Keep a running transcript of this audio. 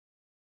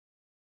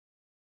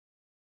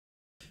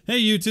Hey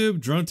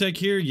YouTube, Dronetek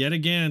here yet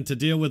again to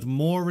deal with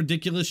more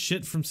ridiculous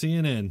shit from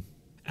CNN.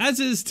 As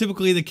is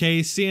typically the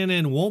case,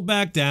 CNN won't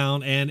back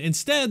down, and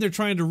instead they're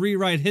trying to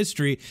rewrite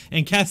history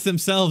and cast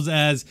themselves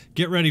as,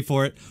 get ready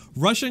for it,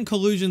 Russian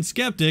collusion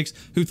skeptics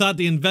who thought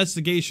the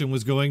investigation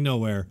was going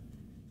nowhere.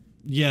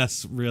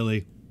 Yes,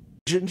 really.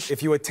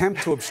 If you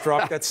attempt to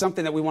obstruct, that's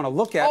something that we want to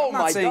look at. I'm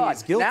not saying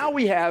he's guilty. Now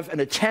we have an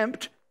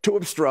attempt to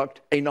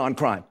obstruct a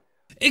non-crime.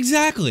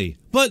 Exactly.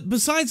 But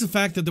besides the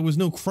fact that there was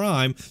no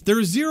crime, there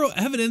is zero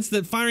evidence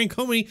that firing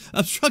Comey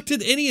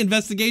obstructed any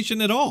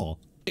investigation at all.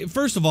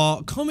 First of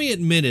all, Comey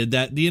admitted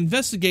that the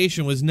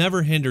investigation was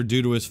never hindered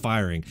due to his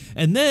firing.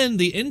 And then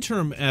the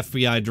interim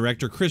FBI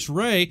director, Chris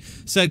Wray,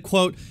 said,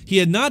 quote, he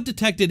had not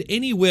detected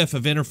any whiff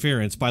of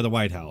interference by the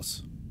White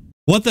House.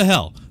 What the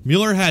hell?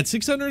 Mueller had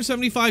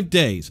 675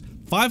 days,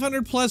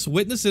 500 plus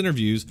witness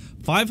interviews,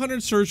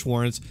 500 search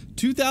warrants,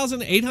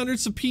 2,800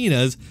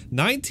 subpoenas,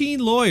 19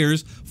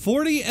 lawyers,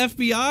 40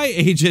 FBI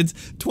agents,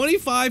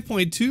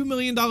 $25.2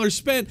 million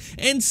spent,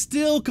 and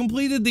still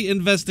completed the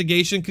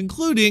investigation,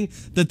 concluding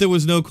that there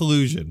was no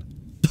collusion.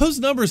 Those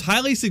numbers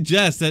highly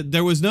suggest that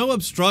there was no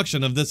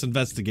obstruction of this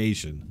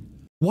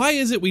investigation. Why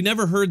is it we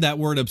never heard that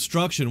word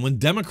obstruction when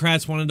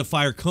Democrats wanted to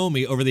fire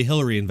Comey over the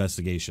Hillary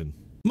investigation?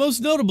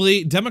 Most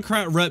notably,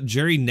 Democrat Rep.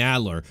 Jerry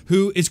Nadler,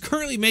 who is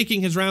currently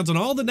making his rounds on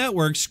all the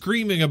networks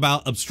screaming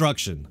about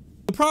obstruction.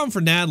 The problem for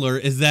Nadler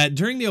is that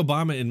during the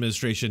Obama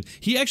administration,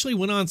 he actually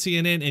went on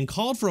CNN and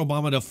called for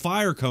Obama to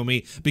fire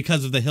Comey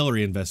because of the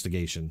Hillary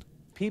investigation.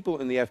 People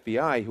in the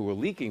FBI who were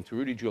leaking to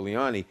Rudy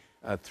Giuliani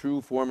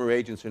through former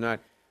agents or not,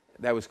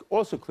 that was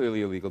also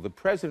clearly illegal. The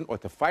president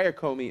ought to fire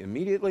Comey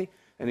immediately,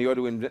 and he ought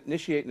to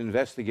initiate an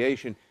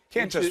investigation.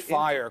 Can't just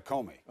fire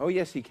Comey. Oh,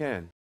 yes, he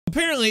can.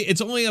 Apparently,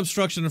 it's only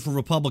obstruction if a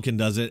Republican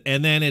does it,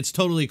 and then it's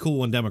totally cool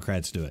when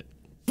Democrats do it.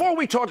 Before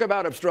we talk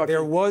about obstruction,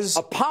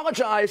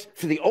 apologize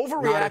for the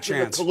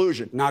overreaction of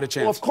collusion. Not a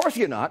chance. Well, of course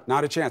you're not.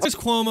 Not a chance. As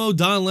Cuomo,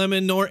 Don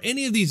Lemon, nor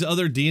any of these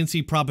other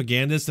DNC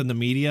propagandists in the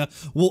media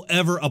will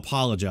ever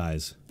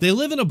apologize. They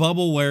live in a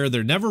bubble where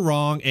they're never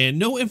wrong, and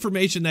no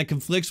information that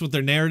conflicts with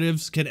their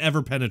narratives can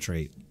ever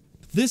penetrate.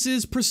 This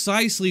is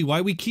precisely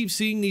why we keep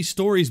seeing these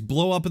stories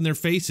blow up in their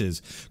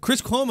faces.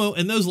 Chris Cuomo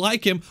and those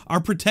like him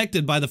are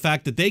protected by the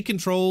fact that they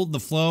control the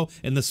flow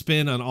and the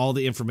spin on all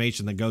the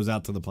information that goes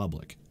out to the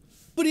public.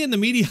 Nobody in the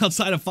media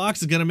outside of Fox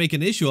is going to make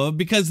an issue of it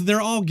because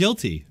they're all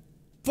guilty.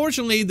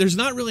 Fortunately, there's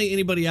not really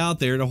anybody out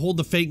there to hold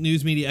the fake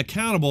news media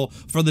accountable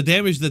for the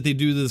damage that they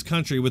do to this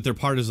country with their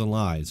partisan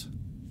lies.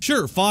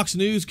 Sure, Fox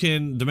News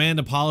can demand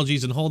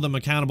apologies and hold them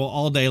accountable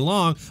all day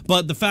long,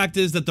 but the fact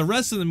is that the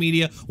rest of the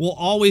media will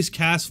always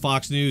cast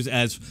Fox News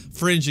as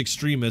fringe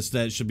extremists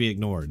that should be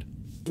ignored.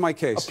 Here's my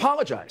case.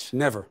 Apologize.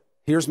 Never.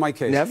 Here's my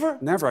case. Never?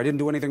 Never. I didn't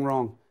do anything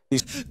wrong.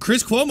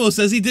 Chris Cuomo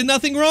says he did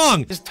nothing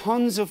wrong. There's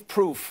tons of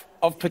proof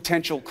of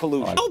potential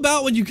collusion. How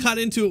about when you got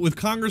into it with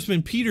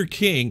Congressman Peter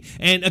King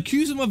and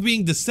accused him of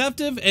being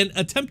deceptive and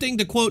attempting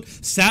to, quote,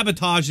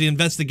 sabotage the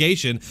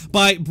investigation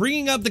by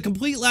bringing up the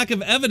complete lack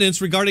of evidence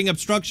regarding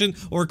obstruction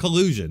or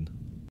collusion?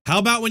 How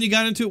about when you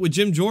got into it with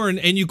Jim Jordan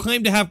and you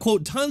claimed to have,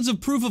 quote, tons of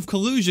proof of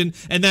collusion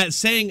and that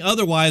saying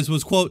otherwise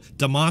was, quote,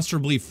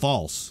 demonstrably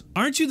false?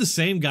 Aren't you the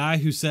same guy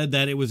who said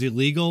that it was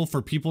illegal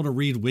for people to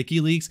read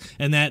WikiLeaks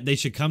and that they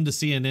should come to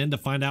CNN to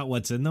find out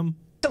what's in them?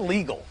 It's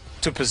illegal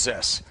to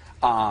possess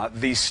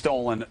these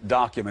stolen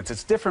documents.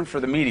 It's different for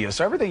the media.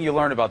 So everything you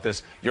learn about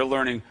this, you're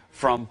learning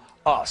from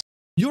us.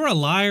 You're a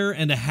liar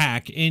and a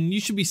hack, and you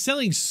should be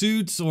selling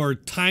suits or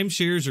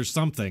timeshares or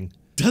something.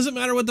 Doesn't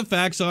matter what the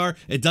facts are.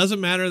 It doesn't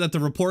matter that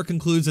the report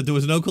concludes that there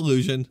was no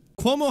collusion.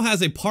 Cuomo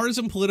has a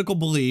partisan political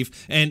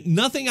belief, and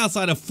nothing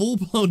outside of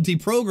full-blown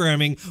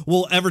deprogramming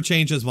will ever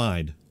change his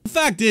mind. The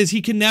fact is,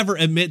 he can never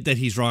admit that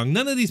he's wrong.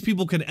 None of these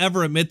people can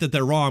ever admit that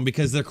they're wrong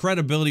because their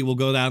credibility will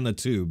go down the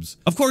tubes.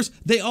 Of course,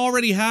 they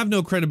already have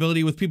no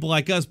credibility with people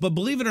like us, but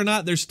believe it or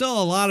not, there's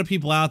still a lot of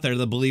people out there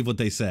that believe what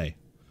they say.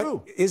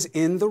 Is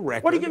in the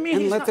record. What do you mean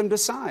and let them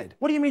decide.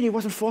 What do you mean he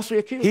wasn't falsely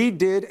accused? He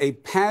did a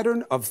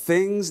pattern of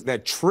things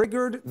that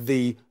triggered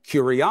the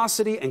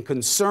curiosity and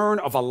concern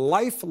of a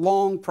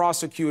lifelong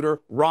prosecutor,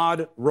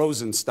 Rod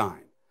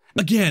Roesenstein.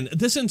 Again,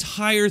 this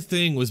entire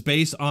thing was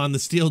based on the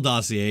Steele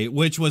dossier,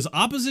 which was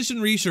opposition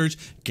research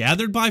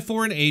gathered by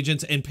foreign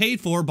agents and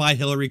paid for by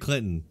Hillary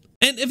Clinton.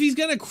 And if he's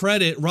going to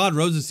credit Rod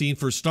Rosenstein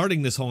for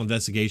starting this whole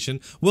investigation,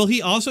 will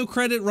he also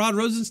credit Rod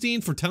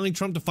Rosenstein for telling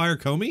Trump to fire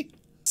Comey?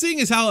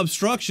 Seeing as how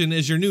obstruction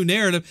is your new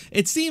narrative,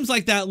 it seems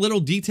like that little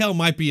detail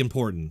might be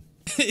important.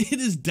 It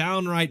is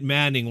downright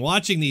maddening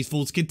watching these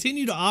fools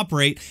continue to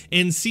operate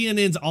in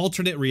CNN's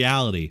alternate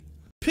reality,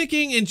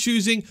 picking and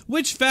choosing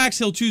which facts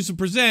he'll choose to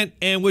present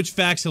and which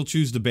facts he'll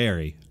choose to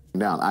bury.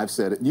 Down, I've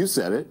said it, you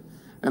said it,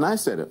 and I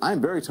said it.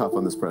 I'm very tough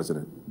on this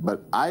president,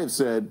 but I have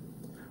said,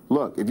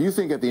 look, if you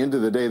think at the end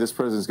of the day this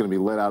president's going to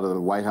be let out of the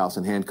White House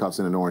in handcuffs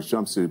in an orange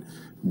jumpsuit,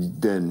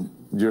 then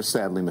you're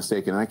sadly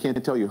mistaken. And I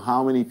can't tell you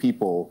how many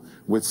people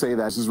would say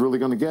that this is really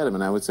going to get him.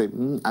 And I would say,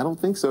 I don't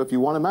think so. If you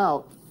want him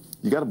out,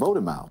 you got to vote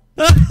him out.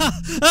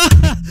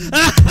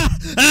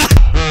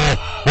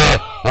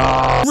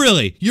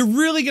 Really? You're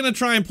really gonna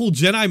try and pull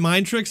Jedi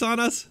mind tricks on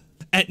us?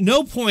 At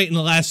no point in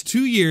the last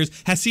 2 years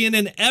has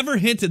CNN ever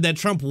hinted that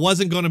Trump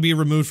wasn't going to be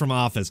removed from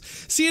office.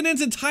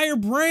 CNN's entire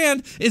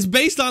brand is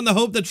based on the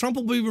hope that Trump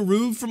will be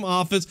removed from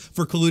office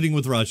for colluding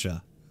with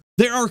Russia.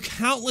 There are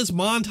countless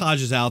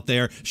montages out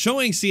there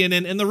showing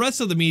CNN and the rest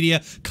of the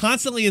media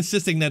constantly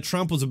insisting that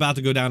Trump was about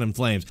to go down in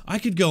flames. I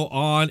could go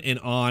on and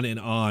on and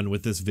on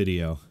with this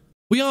video.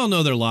 We all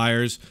know they're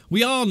liars.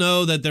 We all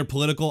know that they're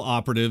political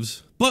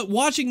operatives. But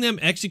watching them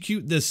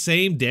execute this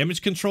same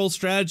damage control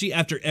strategy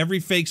after every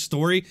fake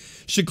story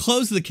should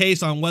close the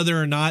case on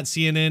whether or not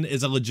CNN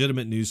is a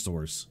legitimate news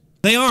source.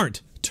 They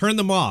aren't. Turn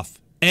them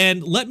off.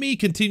 And let me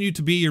continue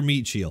to be your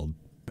meat shield.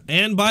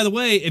 And by the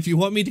way, if you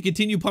want me to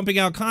continue pumping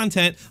out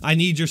content, I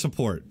need your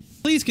support.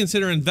 Please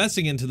consider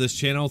investing into this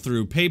channel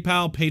through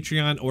PayPal,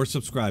 Patreon, or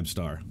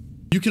Subscribestar.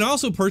 You can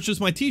also purchase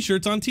my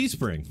t-shirts on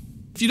Teespring.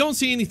 If you don't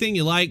see anything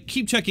you like,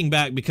 keep checking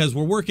back because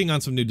we're working on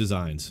some new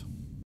designs.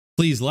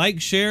 Please like,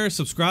 share,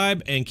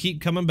 subscribe, and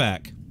keep coming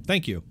back.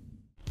 Thank you.